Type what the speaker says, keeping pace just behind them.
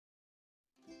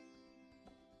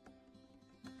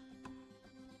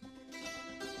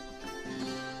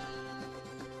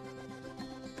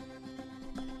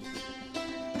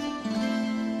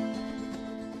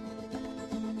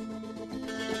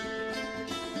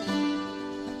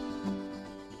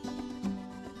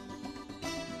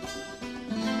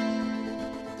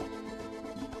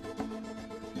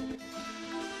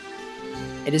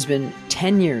It has been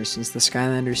 10 years since the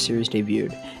Skylanders series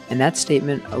debuted, and that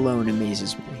statement alone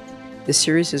amazes me. This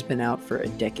series has been out for a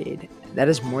decade. That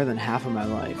is more than half of my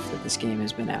life that this game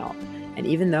has been out. And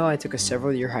even though I took a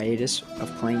several-year hiatus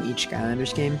of playing each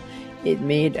Skylanders game, it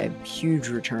made a huge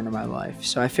return to my life.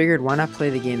 So I figured, why not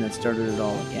play the game that started it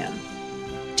all again?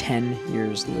 10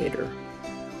 years later.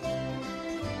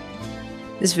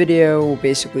 This video will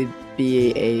basically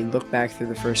be a look back through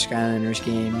the first Skylanders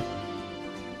game,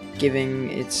 giving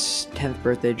its 10th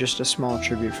birthday just a small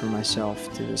tribute for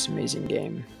myself to this amazing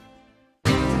game.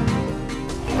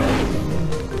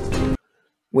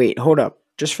 Wait, hold up.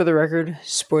 Just for the record,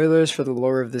 spoilers for the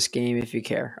lore of this game if you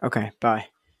care. Okay, bye.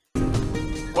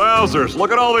 Wowzers,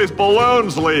 look at all these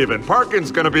balloons leaving.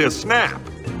 Parking's gonna be a snap.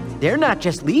 They're not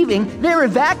just leaving, they're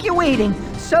evacuating.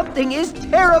 Something is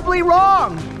terribly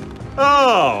wrong.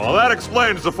 Oh, well, that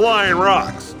explains the flying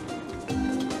rocks.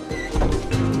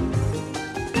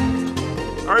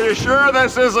 Are you sure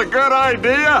this is a good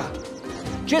idea?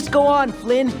 Just go on,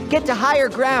 Flynn. Get to higher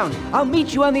ground. I'll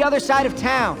meet you on the other side of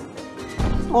town.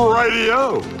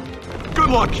 Rightio. Good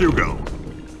luck, Hugo.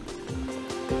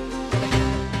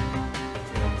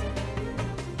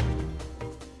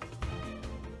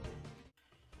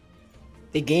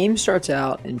 The game starts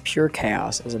out in pure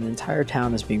chaos as an entire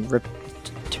town is being ripped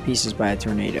to pieces by a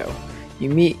tornado. You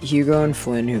meet Hugo and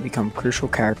Flynn, who become crucial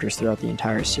characters throughout the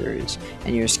entire series,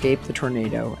 and you escape the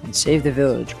tornado and save the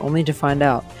village, only to find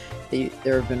out that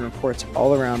there have been reports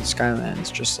all around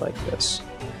Skylands just like this.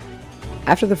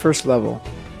 After the first level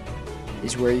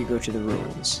is where you go to the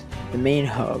ruins, the main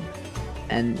hub,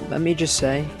 and let me just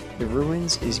say, the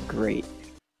ruins is great.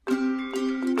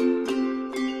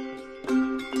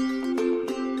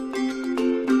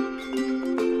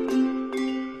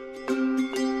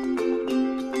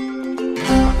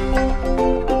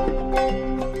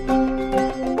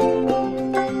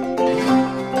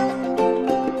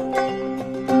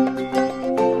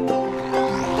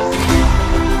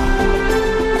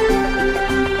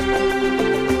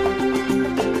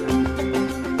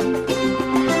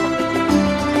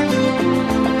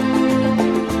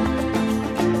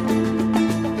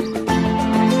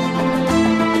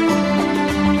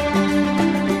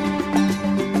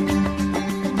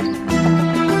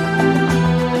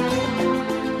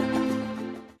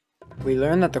 We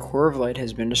learn that the Core of Light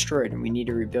has been destroyed and we need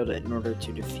to rebuild it in order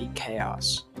to defeat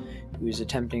Chaos, who is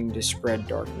attempting to spread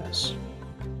darkness.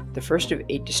 The first of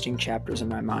 8 distinct chapters in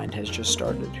my mind has just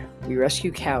started. We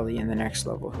rescue Callie in the next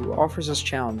level, who offers us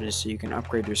challenges so you can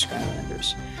upgrade your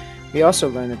Skylanders. We also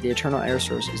learn that the Eternal Air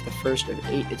Source is the first of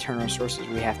 8 Eternal Sources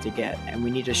we have to get, and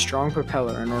we need a strong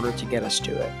propeller in order to get us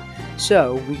to it.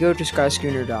 So, we go to Sky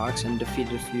Schooner Docks and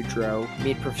defeat a few Drow,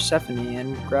 meet Persephone,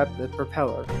 and grab the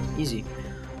propeller. Easy.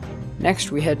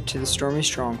 Next, we head to the Stormy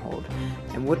Stronghold,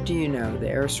 and what do you know, the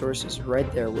air source is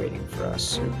right there waiting for us,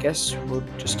 so guess we'll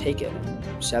just take it,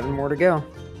 and 7 more to go.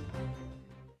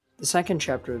 The second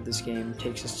chapter of this game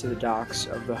takes us to the docks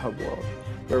of the hub world,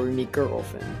 where we meet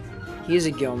Gergolfin. He is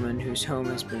a Gilman whose home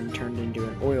has been turned into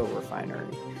an oil refinery.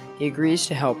 He agrees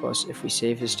to help us if we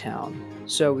save his town,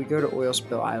 so we go to Oil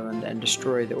Spill Island and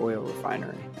destroy the oil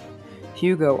refinery.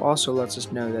 Hugo also lets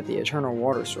us know that the Eternal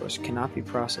Water Source cannot be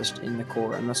processed in the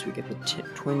core unless we get the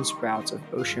twin sprouts of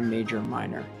Ocean Major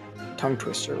Minor. Tongue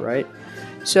twister, right?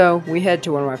 So, we head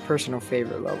to one of my personal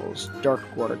favorite levels,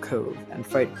 Darkwater Cove, and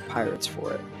fight pirates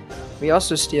for it. We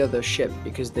also steal their ship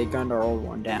because they gunned our old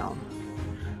one down.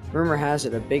 Rumor has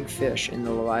it a big fish in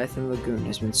the Leviathan Lagoon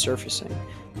has been surfacing.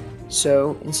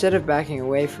 So, instead of backing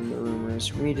away from the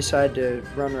rumors, we decide to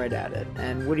run right at it.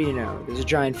 And what do you know, there's a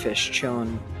giant fish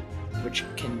chilling, which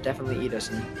can definitely eat us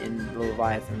in the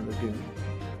Leviathan Lagoon.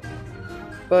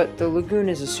 But the lagoon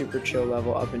is a super chill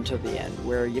level up until the end,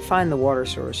 where you find the water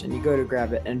source and you go to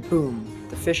grab it, and boom,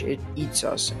 the fish eats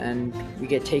us, and we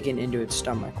get taken into its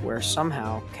stomach, where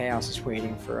somehow Chaos is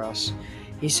waiting for us.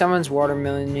 He summons water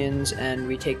minions, and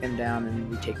we take them down, and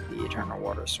we take the Eternal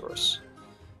Water Source.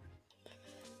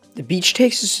 The beach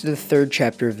takes us to the third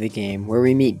chapter of the game, where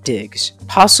we meet Diggs,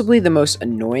 possibly the most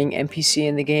annoying NPC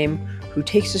in the game, who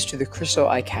takes us to the Crystal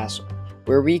Eye Castle,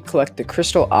 where we collect the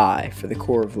Crystal Eye for the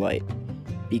Core of Light.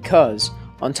 Because,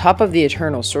 on top of the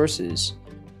Eternal Sources,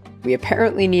 we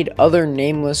apparently need other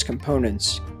nameless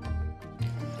components.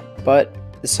 But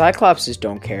the Cyclopses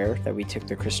don't care that we took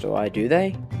the Crystal Eye, do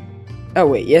they? Oh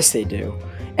wait, yes they do.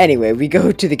 Anyway, we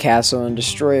go to the castle and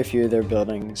destroy a few of their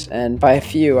buildings, and by a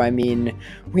few, I mean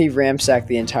we ransack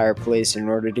the entire place in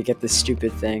order to get this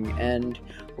stupid thing, and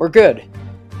we're good.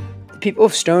 The people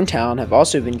of Stone Town have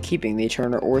also been keeping the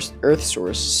Eternal Earth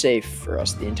Source safe for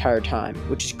us the entire time,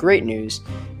 which is great news,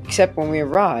 Except when we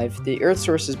arrive, the Earth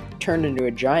Source is turned into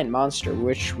a giant monster,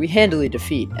 which we handily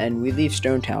defeat, and we leave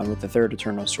Stone Town with the third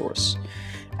Eternal Source.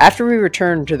 After we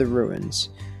return to the ruins,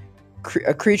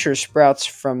 a creature sprouts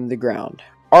from the ground.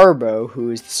 Arbo,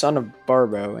 who is the son of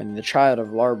Barbo and the child of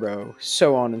Larbo,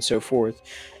 so on and so forth,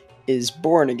 is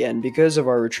born again because of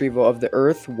our retrieval of the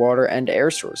earth, water, and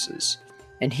air sources.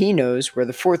 And he knows where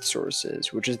the fourth source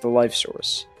is, which is the life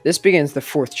source. This begins the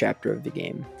fourth chapter of the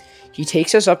game. He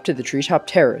takes us up to the treetop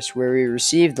terrace, where we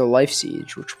receive the life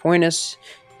seeds, which point us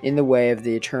in the way of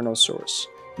the eternal source.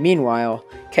 Meanwhile,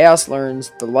 Chaos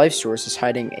learns the life source is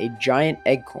hiding a giant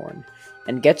acorn,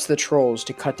 and gets the trolls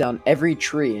to cut down every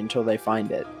tree until they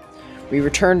find it. We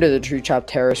return to the treetop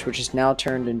terrace, which is now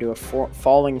turned into a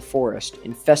falling forest,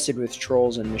 infested with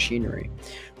trolls and machinery.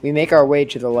 We make our way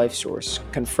to the life source,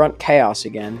 confront Chaos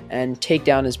again, and take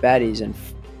down his baddies, and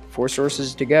 4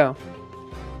 sources to go.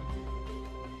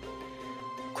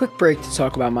 Quick break to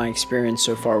talk about my experience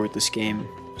so far with this game.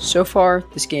 So far,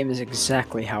 this game is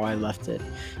exactly how I left it.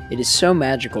 It is so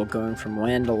magical going from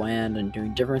land to land and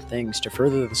doing different things to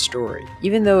further the story.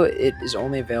 Even though it is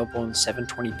only available in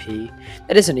 720p,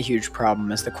 that isn't a huge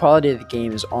problem as the quality of the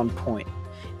game is on point.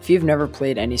 If you've never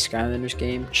played any Skylanders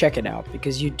game, check it out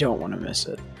because you don't want to miss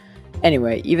it.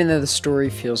 Anyway, even though the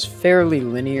story feels fairly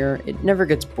linear, it never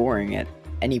gets boring at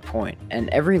any point, and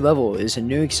every level is a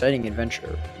new exciting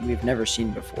adventure we've never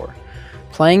seen before.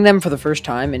 Playing them for the first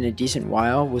time in a decent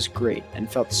while was great and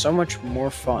felt so much more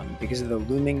fun because of the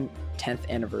looming 10th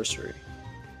anniversary.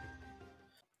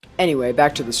 Anyway,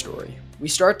 back to the story. We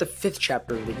start the 5th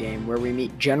chapter of the game where we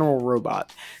meet General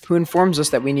Robot, who informs us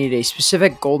that we need a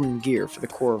specific golden gear for the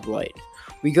Core of Light.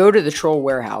 We go to the Troll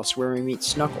Warehouse where we meet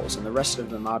Snuckles and the rest of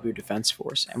the Mabu Defense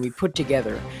Force, and we put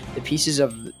together the pieces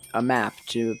of a map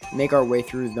to make our way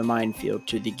through the minefield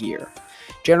to the gear.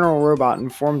 General Robot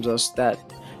informs us that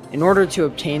in order to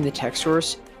obtain the tech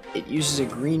source, it uses a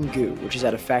green goo, which is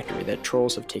at a factory that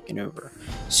trolls have taken over.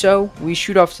 So, we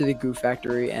shoot off to the goo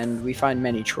factory and we find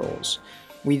many trolls.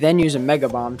 We then use a mega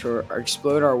bomb to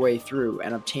explode our way through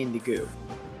and obtain the goo.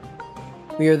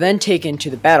 We are then taken to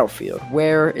the battlefield,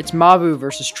 where it's Mabu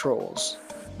versus trolls.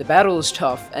 The battle is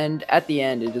tough, and at the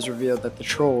end it is revealed that the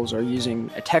trolls are using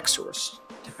a tech source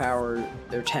to power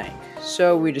their tank.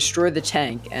 So we destroy the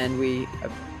tank and we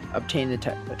obtain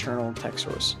the eternal tech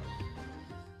source.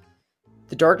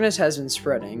 The darkness has been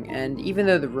spreading, and even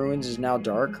though the ruins is now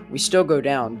dark, we still go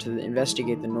down to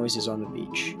investigate the noises on the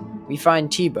beach. We find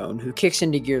T-Bone, who kicks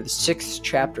into gear the 6th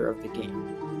chapter of the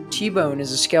game. T-Bone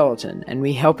is a skeleton, and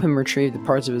we help him retrieve the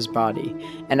parts of his body,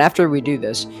 and after we do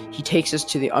this, he takes us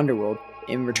to the underworld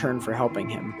in return for helping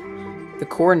him. The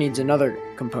core needs another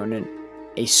component,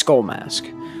 a skull mask.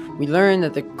 We learn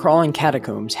that the crawling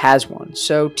catacombs has one,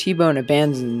 so T-Bone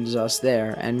abandons us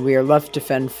there, and we are left to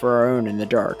fend for our own in the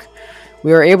dark.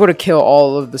 We are able to kill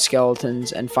all of the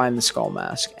skeletons and find the skull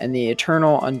mask, and the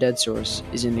eternal undead source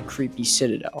is in the creepy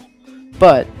citadel.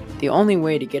 But the only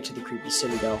way to get to the creepy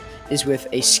citadel is with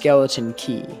a skeleton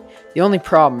key. The only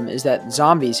problem is that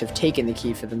zombies have taken the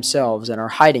key for themselves and are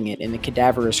hiding it in the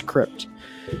cadaverous crypt.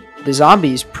 The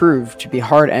zombies prove to be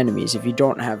hard enemies if you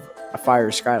don't have a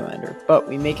fire Skylander, but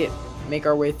we make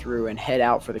our way through and head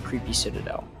out for the creepy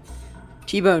citadel.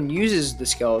 T-Bone uses the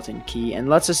skeleton key and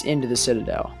lets us into the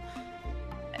citadel.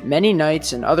 Many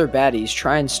knights and other baddies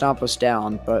try and stomp us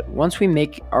down, but once we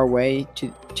make our way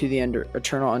to the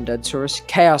eternal undead source,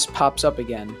 Chaos pops up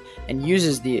again and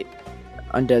uses the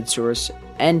undead source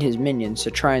and his minions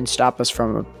to try and stop us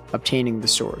from obtaining the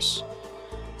source.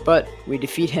 But we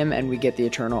defeat him and we get the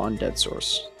eternal undead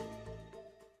source.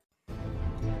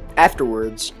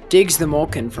 Afterwards, Diggs the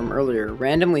Mulkin from earlier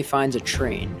randomly finds a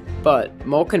train, but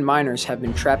Mulkin miners have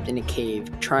been trapped in a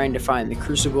cave trying to find the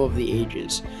Crucible of the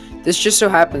Ages. This just so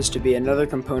happens to be another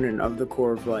component of the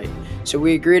Core of Light, so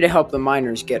we agree to help the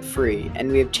miners get free,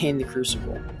 and we obtain the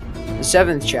Crucible. The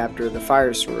 7th chapter, the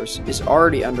Fire Source, is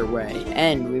already underway,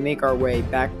 and we make our way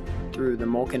back through the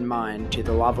Mulkin Mine to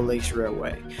the Lava Lakes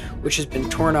Railway, which has been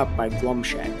torn up by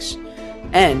Glumshanks.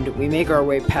 And we make our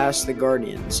way past the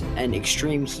Guardians and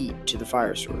Extreme Heat to the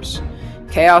Fire Source.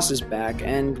 Chaos is back,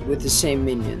 and with the same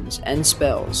minions and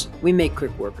spells, we make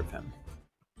quick work of him.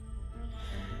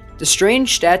 The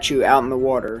strange statue out in the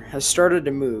water has started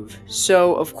to move,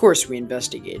 so of course we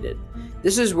investigate it.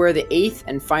 This is where the 8th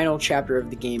and final chapter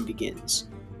of the game begins.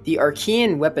 The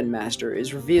Archean Weapon Master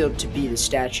is revealed to be the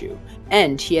statue,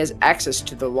 and he has access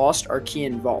to the lost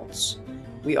Archean vaults.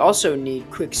 We also need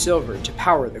Quicksilver to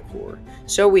power the core,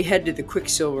 so we head to the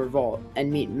Quicksilver Vault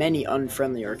and meet many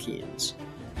unfriendly Archeans.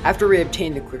 After we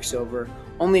obtain the Quicksilver,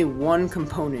 only one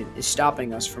component is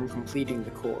stopping us from completing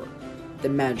the core, the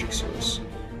Magic Source.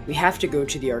 we have to go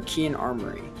to the Archean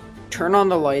Armory, turn on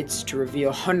the lights to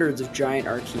reveal hundreds of giant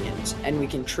Archeans, and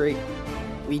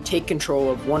we take control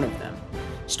of one of them,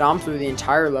 stomp through the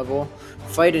entire level,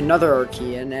 fight another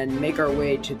Archean, and make our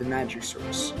way to the magic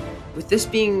source. With this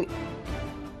being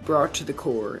brought to the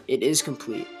core, it is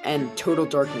complete, and total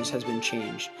darkness has been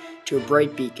changed to a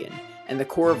bright beacon, and the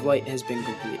core of light has been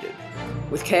completed.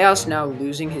 With Chaos now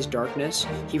losing his darkness,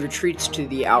 he retreats to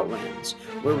the Outlands,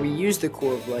 where we use the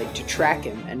core of light to track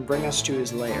him and bring us to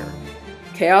his lair.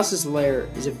 Chaos's lair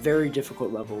is a very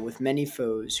difficult level with many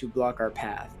foes who block our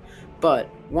path, but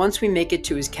once we make it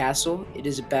to his castle, it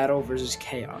is a battle versus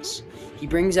Chaos. He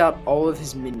brings out all of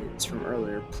his minions from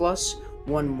earlier, plus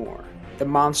one more, the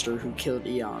monster who killed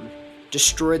Eon,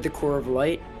 destroyed the core of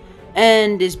light,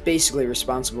 and is basically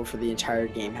responsible for the entire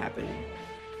game happening.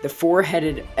 The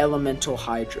four-headed elemental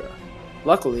Hydra.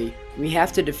 Luckily, we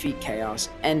have to defeat Chaos,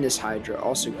 and this Hydra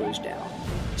also goes down.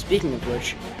 Speaking of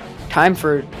which, time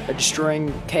for a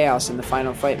destroying Chaos in the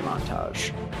final fight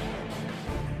montage.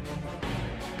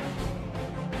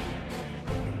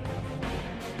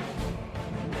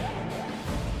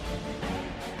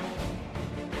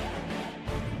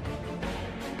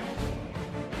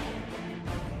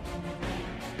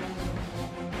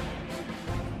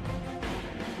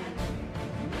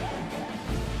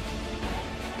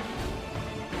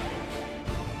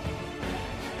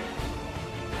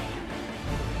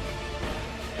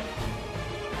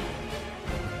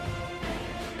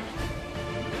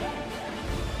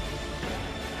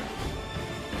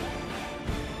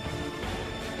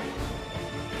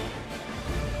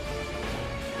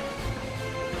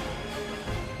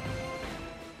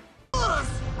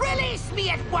 Release me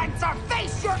at once or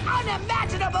face your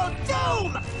unimaginable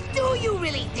doom! Do you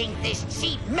really think this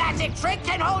cheap magic trick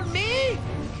can hold me?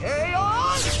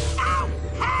 Chaos! Ow!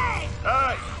 Hey!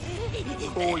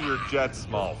 Cool your jets,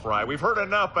 small fry. We've heard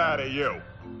enough out of you.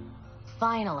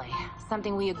 Finally,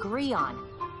 something we agree on.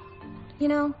 You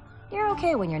know, you're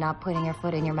okay when you're not putting your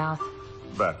foot in your mouth.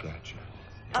 Back at you.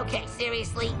 Okay,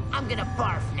 seriously, I'm gonna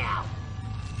barf now.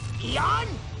 Eon?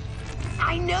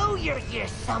 I know you're here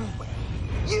somewhere.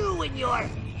 You and your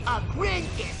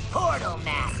apprentice portal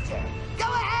master. Go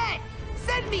ahead!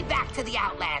 Send me back to the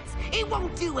Outlands. It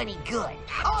won't do any good.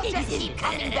 I'll just keep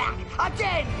coming back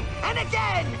again and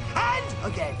again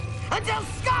and again until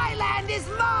Skyland is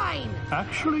mine!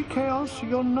 Actually, Chaos,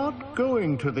 you're not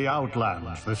going to the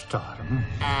Outlands this time.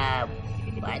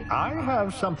 What? I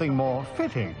have something more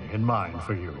fitting in mind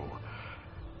for you.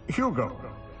 Hugo,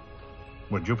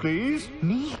 would you please?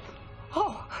 Me?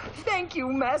 Oh, thank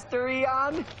you, Master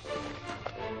Eon.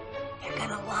 You're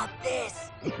gonna love this.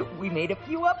 We made a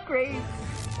few upgrades.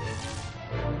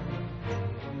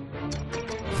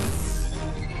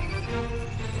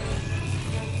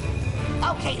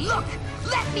 Okay, look!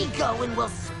 Let me go and we'll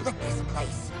split this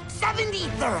place.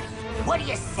 70-30. What do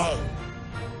you say?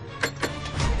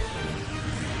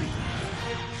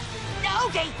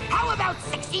 Okay, how about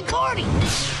 60-40?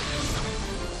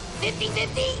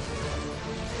 50-50?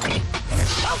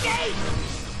 Okay!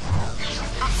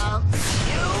 Uh-oh.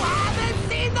 You haven't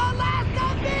seen the last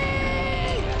of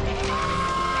me!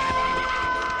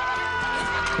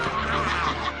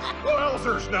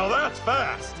 Wowzers, now that's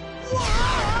fast.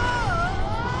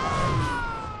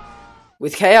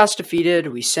 With Chaos defeated,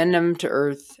 we send him to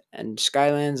Earth, and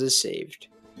Skylands is saved.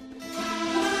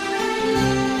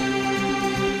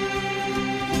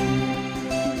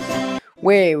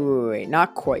 Wait,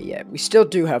 not quite yet. We still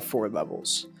do have 4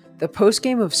 levels. The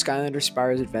post-game of Skylanders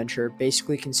Spyro's Adventure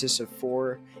basically consists of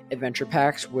 4 adventure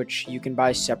packs, which you can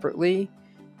buy separately.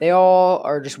 They all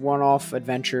are just one-off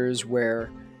adventures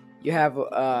where you have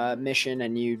a mission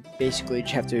and you basically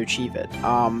just have to achieve it.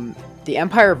 The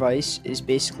Empire of Ice is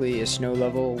basically a snow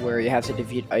level where you have to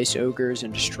defeat ice ogres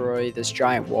and destroy this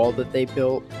giant wall that they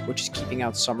built, which is keeping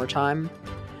out summertime.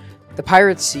 The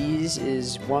Pirate Seas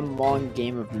is one long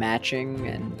game of matching,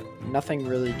 and nothing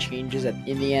really changes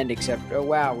in the end except, oh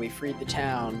wow, we freed the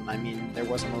town. I mean, there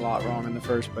wasn't a lot wrong in the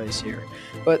first place here,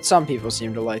 but some people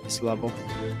seem to like this level.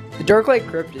 The Darklight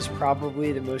Crypt is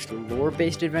probably the most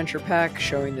lore-based adventure pack,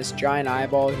 showing this giant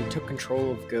eyeball who took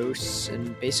control of ghosts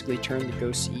and basically turned the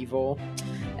ghosts evil,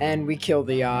 and we kill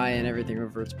the eye and everything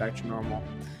reverts back to normal.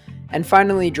 And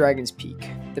finally, Dragon's Peak,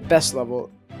 the best level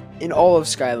in all of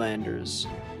Skylanders,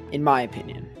 in my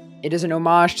opinion. It is an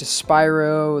homage to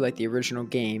Spyro, like the original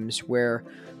games, where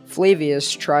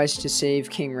Flavius tries to save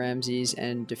King Ramses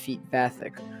and defeat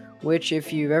Vathek, which,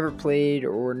 if you've ever played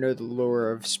or know the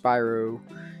lore of Spyro,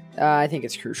 I think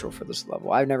it's crucial for this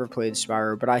level. I've never played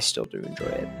Spyro, but I still do enjoy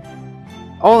it.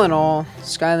 All in all,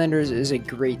 Skylanders is a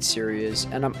great series,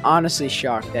 and I'm honestly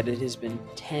shocked that it has been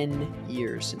 10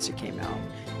 years since it came out,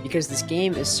 because this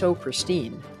game is so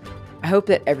pristine. I hope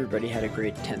that everybody had a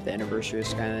great 10th anniversary of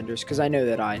Skylanders, because I know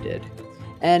that I did.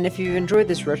 And if you've enjoyed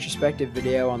this retrospective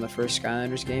video on the first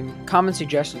Skylanders game, comment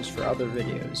suggestions for other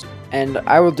videos, and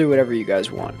I will do whatever you guys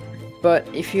want. But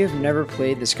if you have never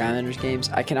played the Skylanders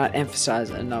games, I cannot emphasize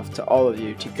enough to all of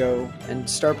you to go and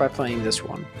start by playing this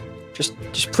one.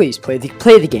 Just please play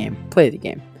the game. Play the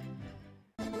game.